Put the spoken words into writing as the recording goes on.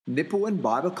Nipawin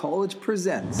Bible College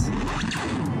presents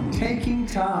Taking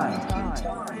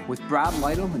Time with Brad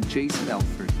Lytle and Jason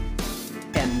Elford.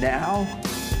 And now,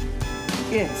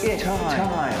 it's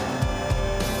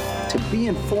time to be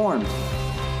informed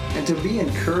and to be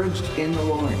encouraged in the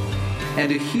Lord and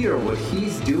to hear what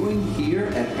He's doing here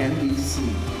at NBC.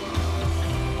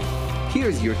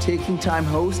 Here's your Taking Time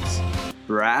hosts,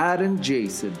 Brad and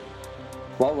Jason.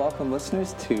 Well, welcome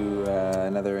listeners to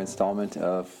another installment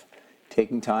of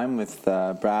Taking Time with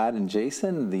Brad and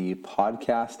Jason, the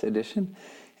podcast edition.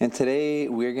 And today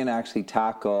we're going to actually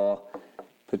tackle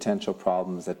potential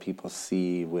problems that people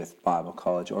see with Bible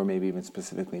College, or maybe even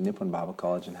specifically Nipawin Bible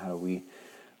College, and how do we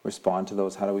respond to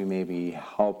those? How do we maybe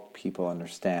help people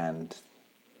understand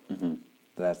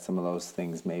that some of those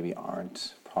things maybe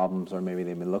aren't problems, or maybe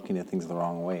they've been looking at things the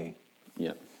wrong way?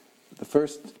 Yeah. The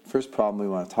first problem we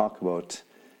want to talk about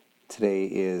today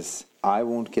is I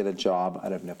won't get a job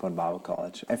out of Nipawin Bible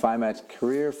College. If I'm at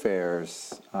career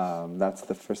fairs, that's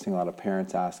the first thing a lot of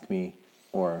parents ask me,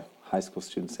 or high school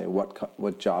students say,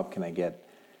 what job can I get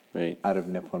out of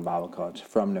Nipawin Bible College,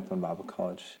 from Nipawin Bible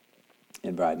College?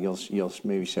 And Brad, you'll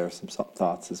maybe share some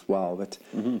thoughts as well. But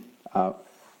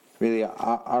really,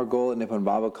 our goal at Nipawin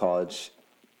Bible College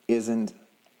isn't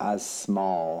as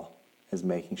small as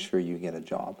making sure you get a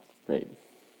job. Right.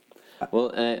 Well,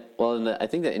 and I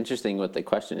think that interesting what the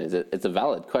question is. It's a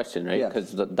valid question, right?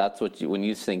 Because that's what when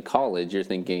you think college, you're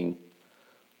thinking,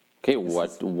 okay,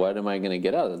 what am I going to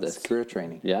get out of this? It's career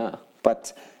training. Yeah.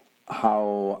 But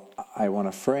how I want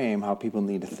to frame how people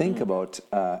need to think about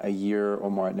a year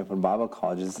or more at Nipawin Bible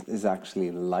College is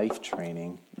actually life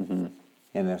training. And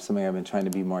that's something I've been trying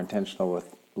to be more intentional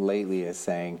with lately, is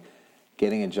saying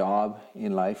getting a job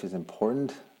in life is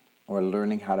important, or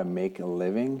learning how to make a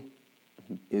living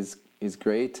is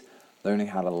great. Learning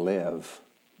how to live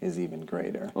is even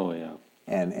greater. Oh yeah.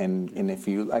 And if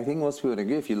you, I think most people would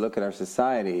agree, if you look at our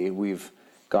society, we've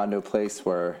gotten to a place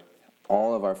where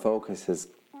all of our focus has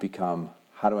become,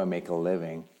 how do I make a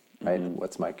living, right?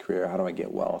 What's my career? How do I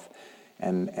get wealth?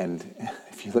 And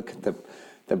if you look at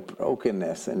the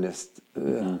brokenness and just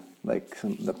like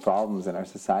the problems in our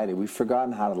society, we've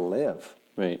forgotten how to live.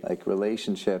 Right. Like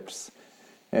relationships.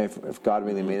 If God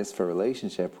really made us for a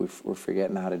relationship, we're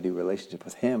forgetting how to do relationship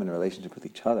with Him and relationship with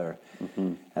each other.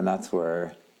 And that's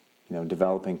where,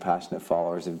 developing passionate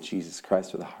followers of Jesus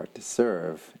Christ with a heart to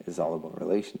serve is all about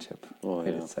relationship. Oh, yeah.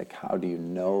 It's like, how do you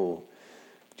know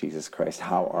Jesus Christ?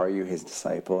 How are you His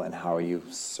disciple? And how are you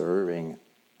serving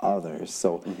others?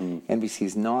 So NBC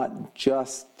is not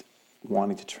just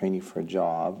wanting to train you for a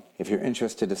job. If you're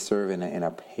interested to serve in a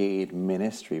paid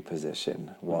ministry position,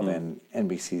 well, then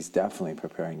NBC is definitely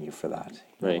preparing you for that.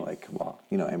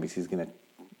 NBC is going to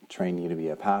train you to be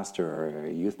a pastor, or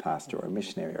a youth pastor, or a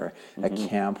missionary, or a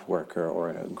camp worker, or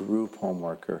a group home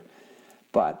worker.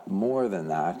 But more than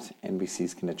that, NBC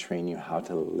is going to train you how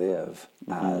to live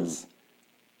as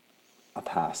a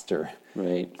pastor,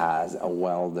 as a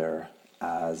welder,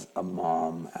 as a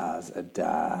mom, as a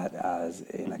dad, as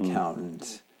an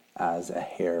accountant, as a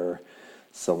hair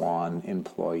salon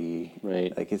employee.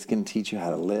 Right. Like, it's going to teach you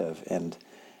how to live. And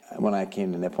when I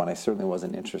came to Nipawin, I certainly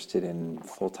wasn't interested in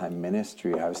full-time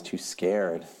ministry. I was too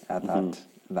scared at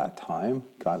that time.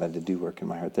 God had to do work in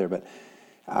my heart there. But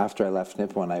after I left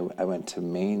Nipawin, I went to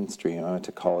mainstream. I went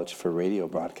to college for radio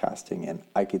broadcasting, and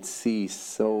I could see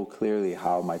so clearly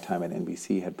how my time at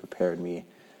NBC had prepared me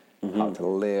how to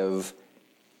live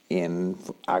in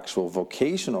actual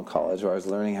vocational college, where I was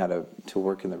learning how to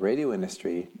work in the radio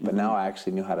industry, but now I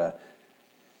actually knew how to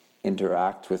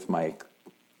interact with my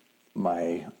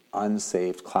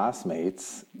unsaved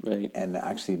classmates, and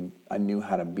actually I knew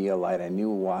how to be a light. I knew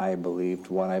why I believed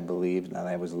what I believed, and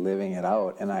I was living it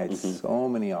out. And I had so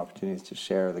many opportunities to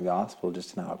share the gospel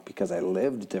just now because I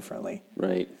lived differently.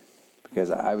 Right.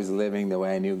 Because I was living the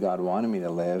way I knew God wanted me to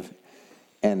live.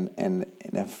 And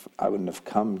if I wouldn't have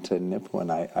come to Nipawin,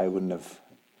 I wouldn't have,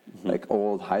 like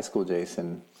old high school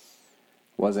Jason,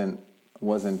 wasn't.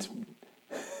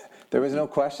 There was no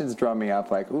questions drumming up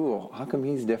like, ooh, how come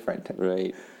he's different?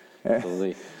 Right.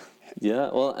 Totally. Yeah.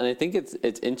 Well, and I think it's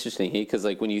interesting, because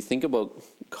like when you think about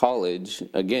college,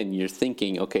 again, you're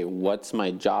thinking, okay, what's my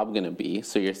job going to be?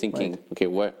 So you're thinking, okay,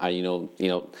 what I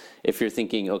if you're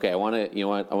thinking, okay, I want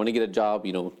to get a job,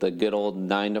 the good old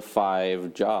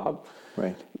 9-to-5 job.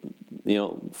 Right.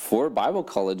 For Bible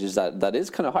colleges, that is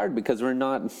kind of hard, because we're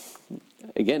not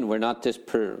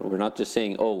just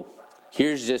saying, oh,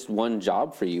 here's just one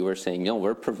job for you. We're saying,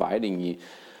 we're providing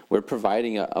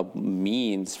a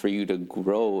means for you to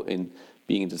grow in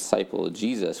being a disciple of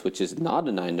Jesus, which is not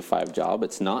a 9-to-5 job.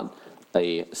 It's not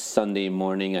a Sunday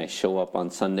morning, I show up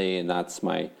on Sunday and that's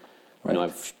my you know,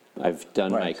 Right. I've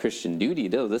done my Right. Christian duty.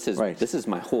 No, this is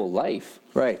my whole life.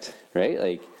 Right. Right?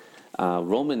 Like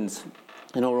Romans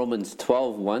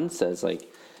 12:1 says, like,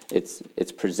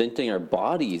 it's presenting our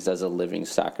bodies as a living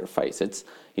sacrifice. It's,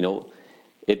 you know,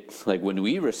 it, like, when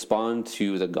we respond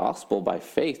to the gospel by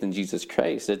faith in Jesus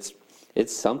Christ,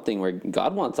 it's something where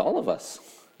God wants all of us.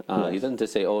 He doesn't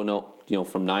just say, oh no, you know,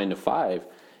 from 9 to 5.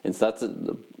 And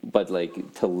so but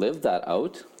like, to live that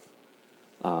out,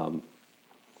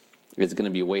 it's going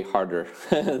to be way harder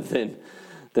than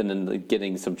in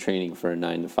getting some training for a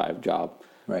 9 to 5 job.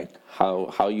 Right.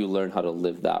 How you learn how to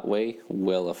live that way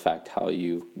will affect how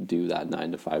you do that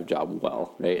 9 to 5 job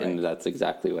well, right? And that's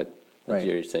exactly what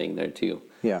you're saying there too.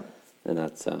 Yeah. And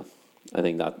that's I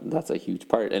think that's a huge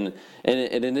part, and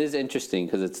it is interesting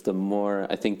because it's the more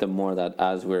that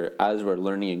as we're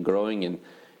learning and growing and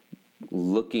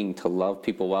looking to love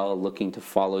people well, looking to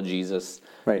follow Jesus,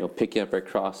 Right. you know, picking up our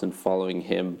cross and following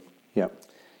Him. Yeah.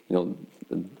 You know,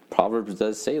 Proverbs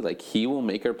does say, like, He will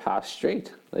make our path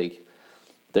straight. Like,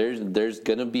 there's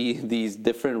gonna be these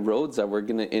different roads that we're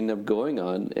gonna end up going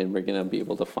on, and we're gonna be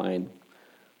able to find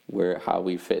how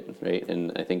we fit, right?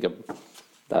 And I think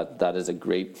that is a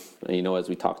great, you know, as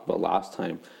we talked about last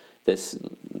time, this,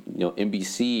 you know,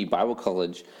 MBC Bible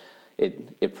College,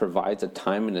 it provides a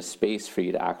time and a space for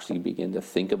you to actually begin to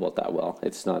think about that well.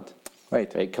 It's not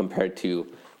right compared to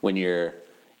when you're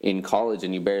in college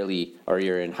and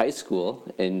you're in high school,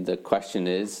 and the question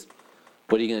is,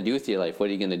 what are you going to do with your life? What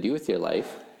are you going to do with your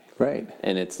life? Right.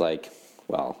 And it's like,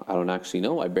 well, I don't actually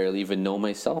know. I barely even know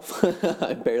myself.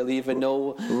 I barely even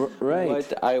know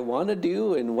what I want to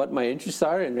do and what my interests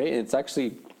are. And it's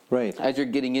actually as you're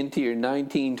getting into your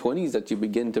 1920s that you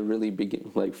begin to really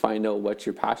find out what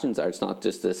your passions are. It's not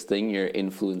just this thing you're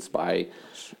influenced by,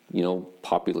 you know,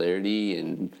 popularity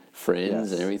and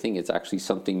friends and everything. It's actually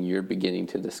something you're beginning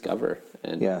to discover.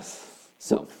 And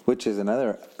so, which is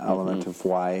another element of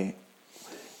why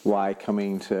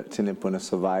coming to Nipun is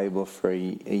so valuable for a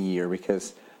year,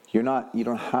 because you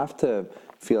don't have to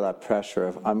feel that pressure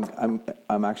of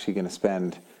I'm actually going to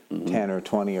spend $10 or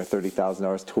 $20 or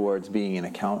 $30,000 towards being an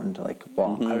accountant. Like,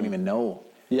 well, I don't even know.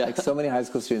 Like, so many high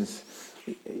school students,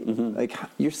 like,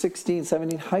 you're 16,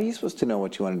 17. How are you supposed to know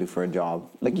what you want to do for a job?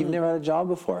 Like, you've never had a job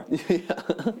before.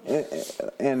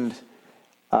 And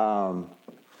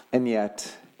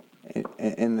yet,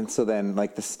 and so then,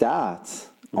 like, the stats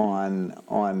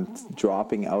on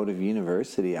dropping out of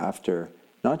university after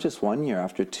not just 1 year,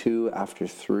 after 2, after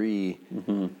 3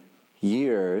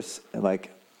 years,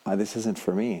 like, this isn't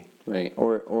for me. Right.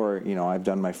 Or you know, I've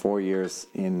done my 4 years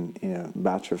in a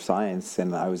Bachelor of Science,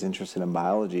 and I was interested in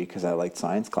biology because I liked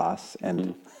science class,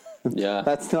 and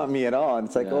that's not me at all. And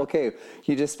it's like, okay,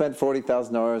 you just spent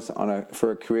 $40,000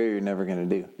 for a career you're never going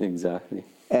to do. Exactly.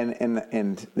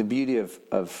 And the beauty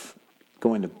of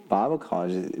going to Bible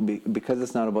college is because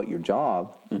it's not about your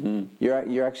job.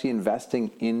 You're actually investing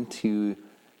into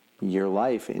your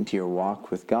life, into your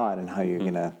walk with God, and how you're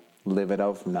going to live it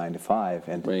out from 9 to 5.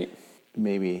 And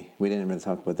maybe we didn't even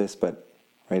talk about this, but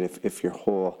if your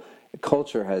whole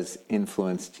culture has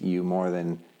influenced you more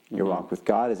than your walk with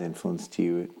God has influenced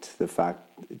you,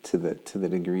 to the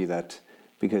degree that,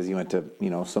 because you went to, you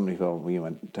know, so many people, you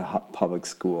went to public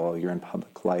school, you're in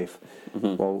public life.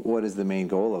 Well, what is the main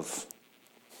goal of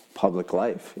public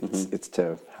life? It's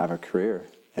to have a career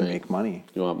and make money.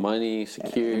 You want money,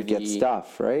 security, and get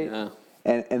stuff, right? Yeah.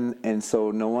 And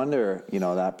so no wonder, you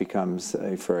know, that becomes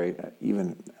for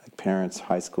even parents,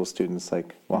 high school students,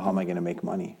 like, well, how am I going to make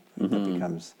money? That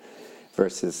becomes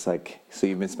versus, like, so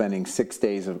you've been spending 6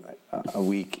 days a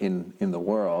week in the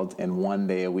world and 1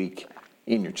 day a week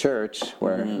in your church,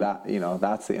 where that, you know,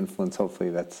 that's the influence, hopefully,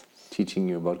 that's teaching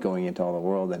you about going into all the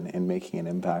world and making an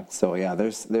impact. So yeah,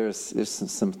 there's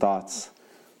some thoughts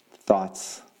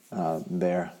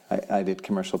there. I did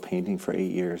commercial painting for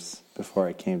 8 years before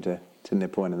I came to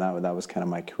Nipun, and that was kind of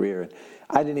my career.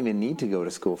 I didn't even need to go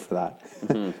to school for that.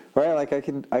 Right? Like, I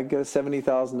get a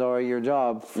 $70,000 a year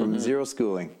job from zero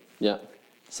schooling. Yeah.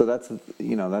 So that's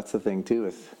the thing too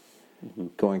with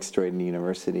going straight into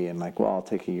university, and like, well, I'll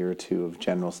take a year or two of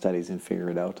general studies and figure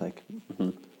it out. Like,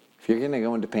 if you're going to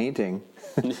go into painting,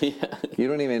 you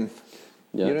don't even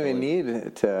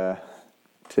need to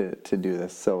do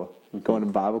this. So going to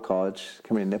Bible college,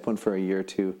 coming to Nipun for a year or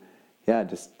two,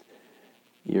 just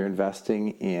you're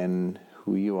investing in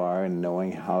who you are and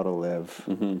knowing how to live,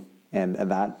 and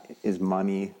that is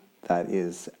money that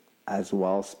is as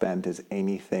well spent as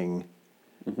anything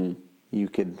you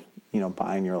could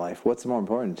buy in your life. What's more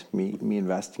important? Me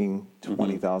investing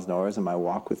 $20,000 in my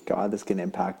walk with God that's going to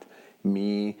impact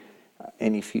me,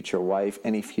 any future wife,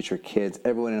 any future kids,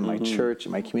 everyone in my church,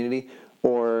 in my community,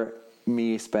 or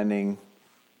me spending,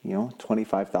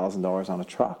 $25,000 on a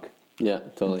truck Yeah,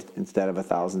 totally. instead of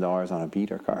 $1,000 on a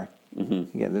beater car.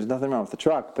 Again, there's nothing wrong with the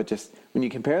truck, but just when you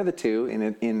compare the two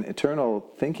in eternal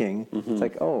thinking, it's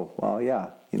like, oh, well, yeah,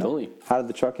 Totally. how did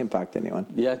the truck impact anyone?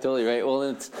 Yeah, totally right. Well,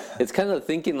 it's kind of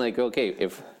thinking like, okay,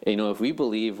 if we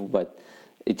believe what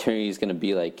eternity is going to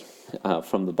be like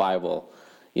from the Bible,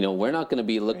 we're not going to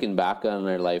be looking back on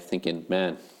our life thinking,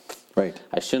 man, Right.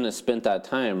 I shouldn't have spent that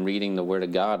time reading the Word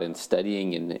of God and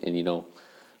studying and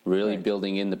really Right.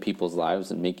 building into people's lives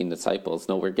and making disciples.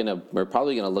 No, we're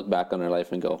probably gonna look back on our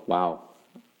life and go, wow,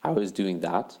 I was doing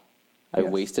that. I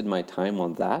Yes. wasted my time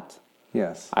on that.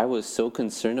 Yes. I was so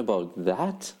concerned about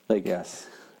that. Yes.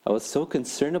 I was so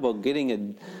concerned about getting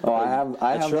I have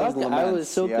truck. those I was laments,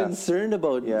 so yes. concerned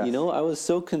about Yes. I was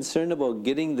so concerned about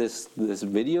getting this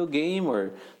video game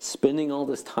or spending all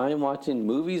this time watching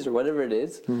movies or whatever it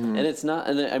is. Mm-hmm. And it's not.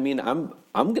 And I mean,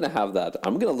 I'm gonna have that.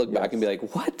 I'm gonna look back and be like,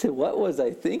 what was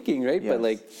I thinking, right?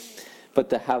 Yes.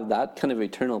 But to have that kind of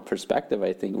eternal perspective,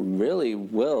 I think really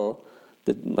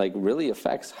really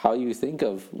affects how you think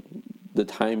of the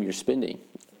time you're spending.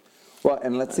 Well,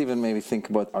 and let's even maybe think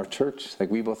about our church.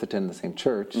 Like, we both attend the same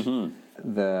church.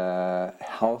 The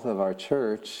health of our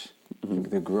church,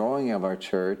 the growing of our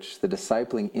church, the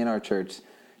discipling in our church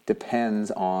depends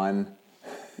on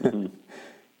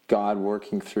God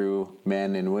working through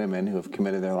men and women who have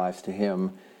committed their lives to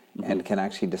Him and can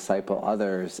actually disciple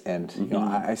others. And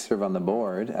I serve on the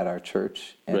board at our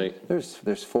church, and Right.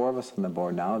 there's 4 of us on the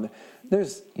board now.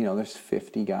 There's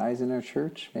 50 guys in our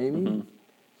church, maybe.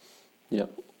 Yep.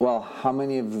 Well, how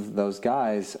many of those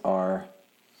guys are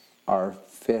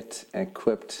fit and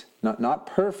equipped? Not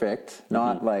perfect,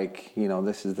 not like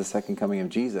this is the second coming of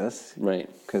Jesus, Right.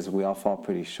 Because we all fall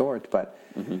pretty short. But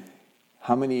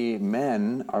how many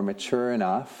men are mature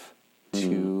enough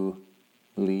to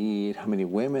lead? How many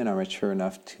women are mature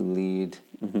enough to lead,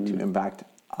 to impact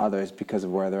others because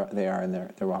of where they are in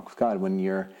their walk with God?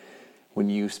 When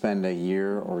you spend a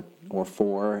year or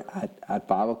 4 at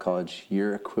Bible college,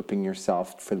 you're equipping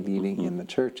yourself for leading in the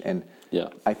church. And Yeah.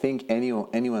 I think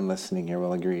anyone listening here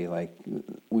will agree. Like,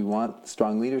 we want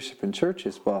strong leadership in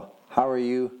churches. Well, how are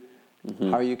you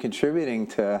contributing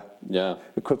to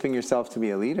equipping yourself to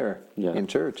be a leader in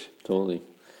church? Totally.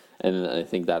 And I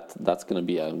think that's going to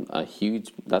be a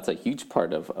huge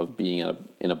part of being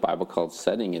in a Bible college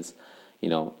setting is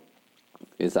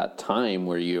that time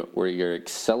where you're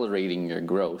accelerating your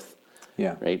growth.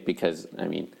 Yeah. Right? Because I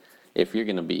mean, if you're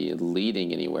going to be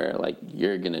leading anywhere, like,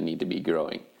 you're going to need to be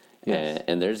growing. Yes.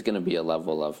 And there's going to be a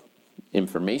level of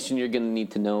information you're going to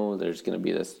need to know. There's going to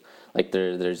be this, like,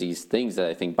 there's these things that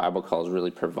I think Bible college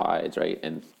really provides, right?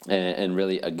 And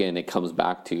really, again, it comes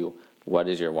back to, what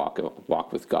is your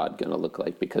walk with God going to look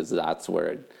like? Because that's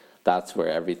where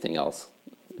everything else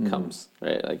comes,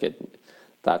 right? Like,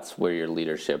 that's where your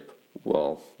leadership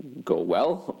will go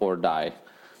well or die.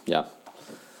 Yeah.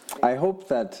 I hope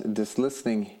that just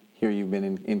listening here, you've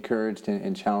been encouraged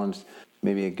and challenged.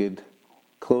 Maybe a good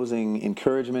closing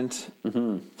encouragement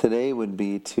today would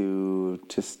be to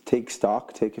just take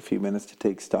a few minutes to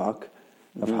take stock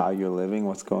of how you're living,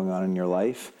 what's going on in your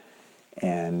life,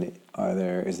 and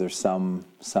is there some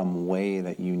way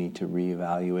that you need to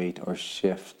reevaluate or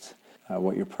shift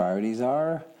what your priorities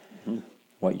are,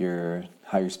 how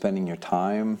you're spending your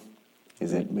time.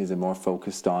 Is it more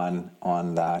focused on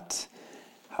that?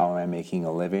 How am I making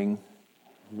a living?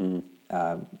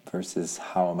 Versus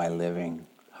how am I living?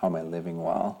 How am I living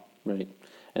well? Right.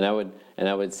 And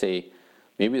I would say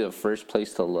maybe the first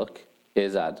place to look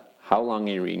is at how long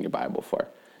are you reading your Bible for?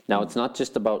 Now, it's not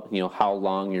just about how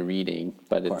long you're reading,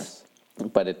 but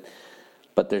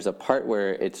but there's a part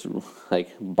where it's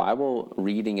like Bible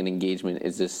reading and engagement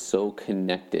is just so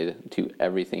connected to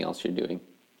everything else you're doing.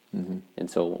 And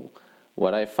so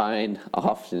what I find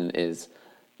often is,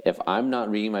 if I'm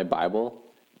not reading my Bible,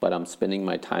 but I'm spending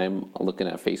my time looking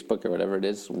at Facebook or whatever it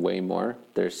is way more,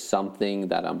 there's something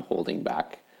that I'm holding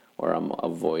back or I'm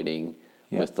avoiding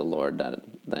with the Lord that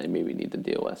I maybe need to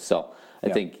deal with. So I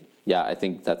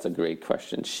think that's a great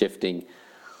question. Shifting,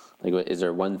 like, is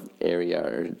there one area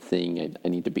or thing I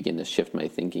need to begin to shift my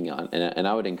thinking on? And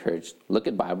I would encourage, look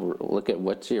at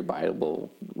what's your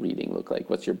Bible reading look like?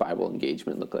 What's your Bible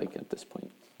engagement look like at this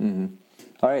point?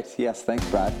 All right. Yes. Thanks,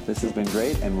 Brad. This has been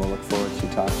great, and we'll look forward to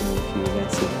talking with you again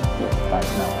soon. Bye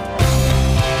for now.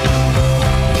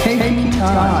 Taking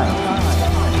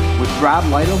Time with Brad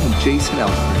Lytle and Jason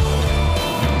Elford.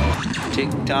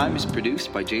 Taking Time is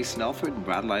produced by Jason Elford and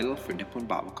Brad Lytle for Nipmuc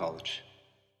Bible College.